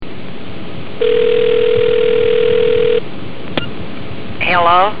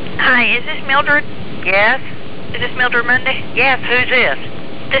Hello? Hi, is this Mildred? Yes? Is this Mildred Monday? Yes, who's this?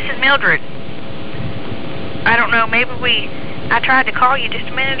 This is Mildred. I don't know, I tried to call you just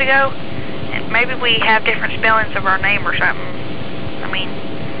a minute ago, and maybe we have different spellings of our name or something.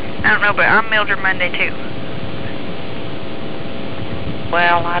 I don't know, but I'm Mildred Monday Too.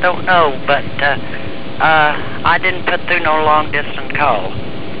 Well, I don't know, but I didn't put through no long-distance call.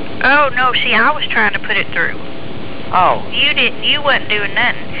 Oh, no, see, I was trying to put it through. Oh. You didn't, you wasn't doing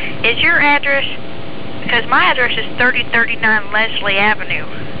nothing. Is your address, because my address is 3039 Leslie Avenue.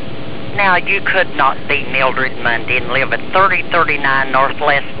 Now, you could not be Mildred Monday and live at 3039 North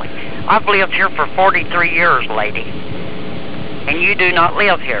Leslie. I've lived here for 43 years, lady. And you do not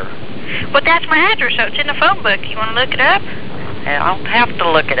live here. Well, that's my address, so it's in the phone book. You want to look it up? I don't have to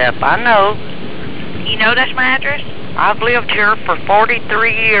look it up. I know. You know that's my address? I've lived here for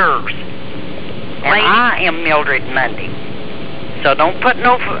 43 years. And Lady. I am Mildred Monday. So don't put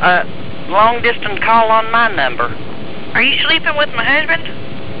no long-distance call on my number. Are you sleeping with my husband?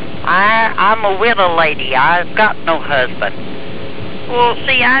 I'm a widow lady. I've got no husband. Well,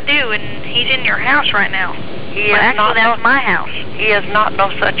 see, I do, and he's in your house right now. That's my house. He is not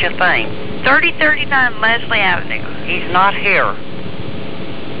no such a thing. 3039 Leslie Avenue. He's not here.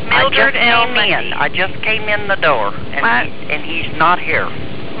 Mildred L. Monday. I just came in the door, and he's not here.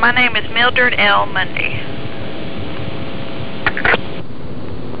 My name is Mildred L. Monday.